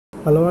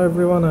Hello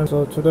everyone, and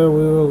so today we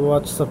will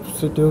watch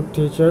Substitute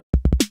Teacher.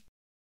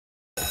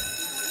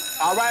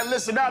 All right,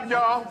 listen up,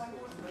 y'all.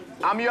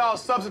 I'm y'all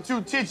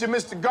substitute teacher,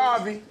 Mr.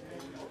 Garvey.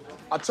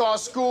 I taught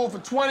school for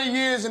 20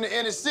 years in the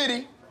inner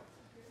city,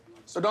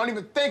 so don't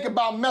even think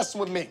about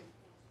messing with me.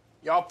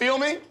 Y'all feel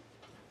me?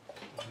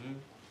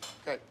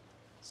 Okay,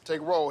 let's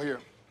take a roll here.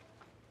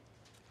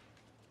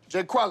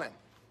 Jay Quellen.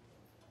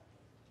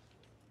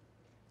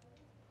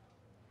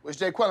 Where's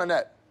Jay Quellen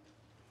at?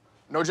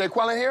 No Jay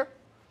Quellen here?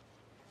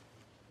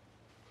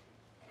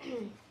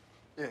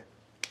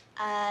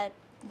 Yeah.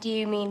 Do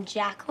you mean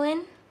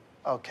Jacqueline?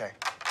 Okay,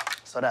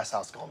 so that's how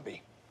it's gonna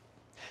be.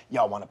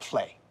 Y'all wanna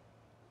play.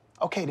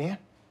 Okay, then.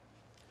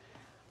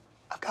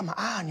 I've got my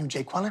eye on you,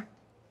 Jay Quellen.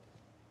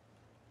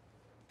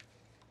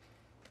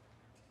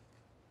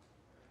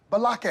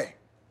 Balake.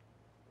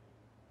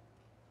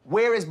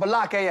 Where is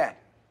Balake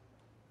at?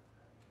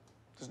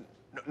 There's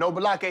no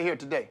Balake here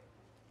today.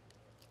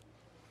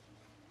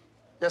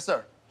 Yes,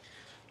 sir.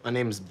 My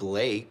name's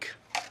Blake.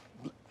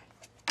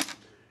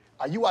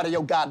 Are you out of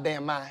your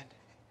goddamn mind?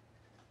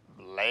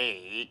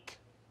 Blake.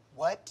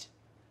 What?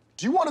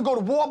 Do you want to go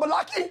to war,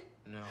 Balake?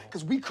 No.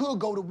 Because we could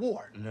go to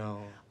war.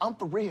 No. I'm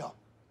for real.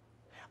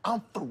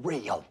 I'm for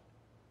real.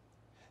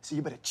 So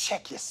you better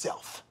check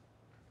yourself.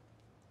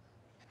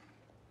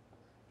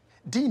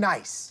 D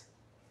nice.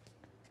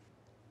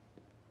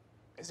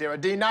 Is there a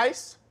D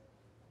nice?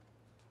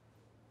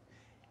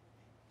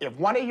 If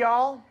one of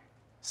y'all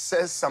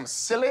says some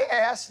silly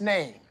ass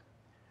name,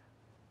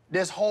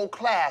 this whole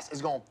class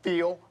is gonna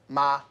feel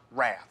my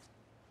wrath.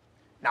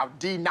 Now,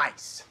 D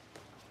nice.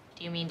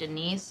 Do you mean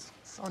Denise?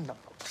 Son of a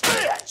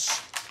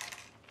bitch!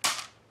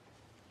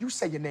 You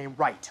say your name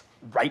right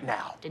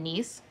now.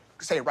 Denise?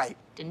 Say it right.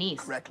 Denise.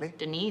 Correctly.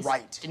 Denise.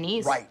 Right.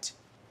 Denise. Right.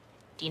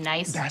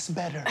 D-nice. That's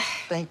better.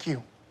 Thank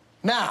you.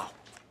 Now,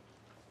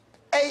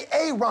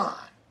 Ron,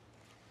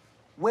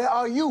 where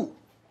are you?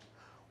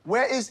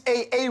 Where is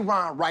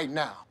Ron right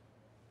now?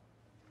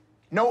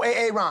 No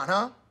Ron,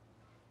 huh?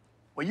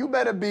 Well, you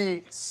better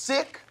be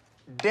sick,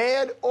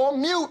 dead, or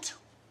mute,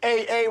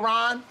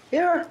 Ron.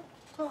 Here.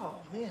 Oh,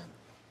 man.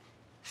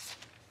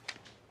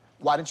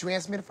 Why didn't you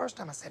answer me the first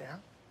time I said it,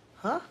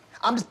 huh? Huh?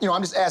 I'm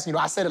just asking,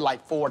 I said it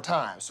like 4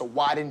 times, so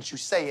why didn't you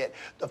say it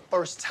the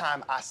first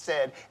time I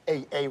said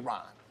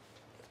Ron?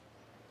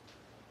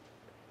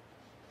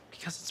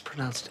 Because it's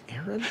pronounced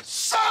Aaron?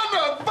 Son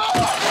of a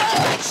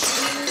bitch!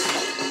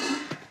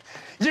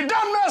 You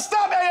done messed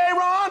up,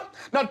 Ron!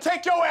 Now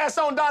take your ass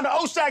on down to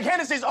Oshag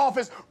Hennessy's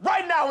office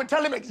right now and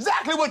tell him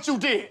exactly what you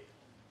did.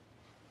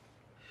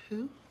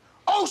 Who?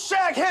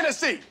 Oshag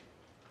Hennessy!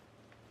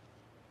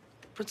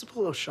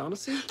 Principal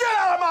O'Shaughnessy? Get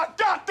out of my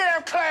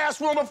goddamn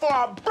classroom before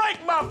I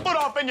break my foot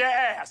off in your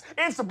ass!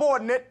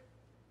 Insubordinate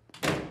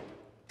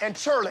and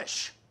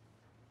churlish.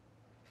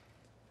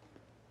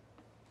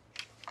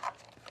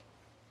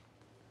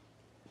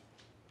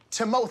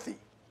 Timothy.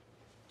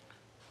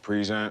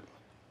 Present.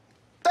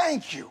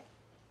 Thank you.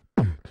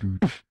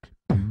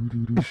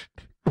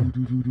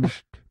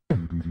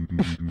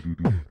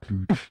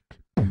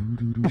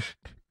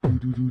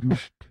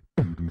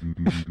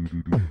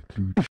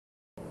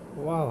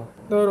 Wow,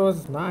 that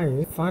was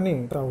nice,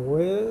 funny. The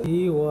way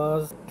he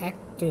was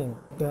acting,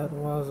 that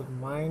was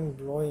mind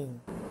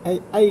blowing.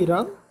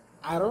 Aaron,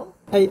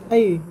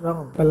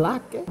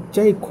 Balake,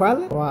 Jay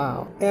Quellen.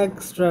 Wow,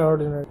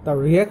 extraordinary. The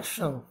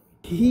reaction.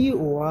 He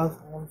was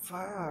on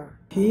fire.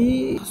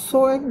 He was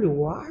so angry.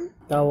 Why?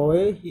 The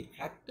way he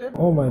acted.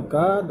 Oh my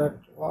god, that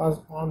was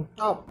on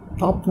top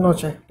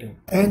notch acting.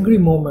 Angry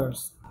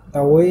moments.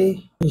 The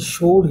way he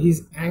showed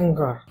his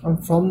anger.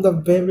 And from the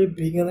very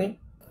beginning,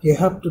 you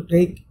have to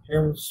take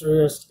him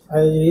serious.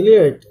 I really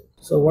liked it.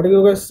 So what do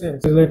you guys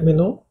think? Please let me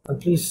know.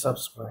 And please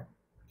subscribe.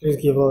 Please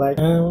give a like.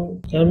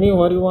 And tell me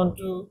what you want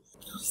to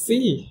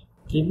see.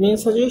 Give me a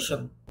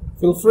suggestion.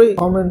 Feel free.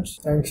 Comment.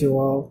 Thanks you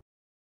all.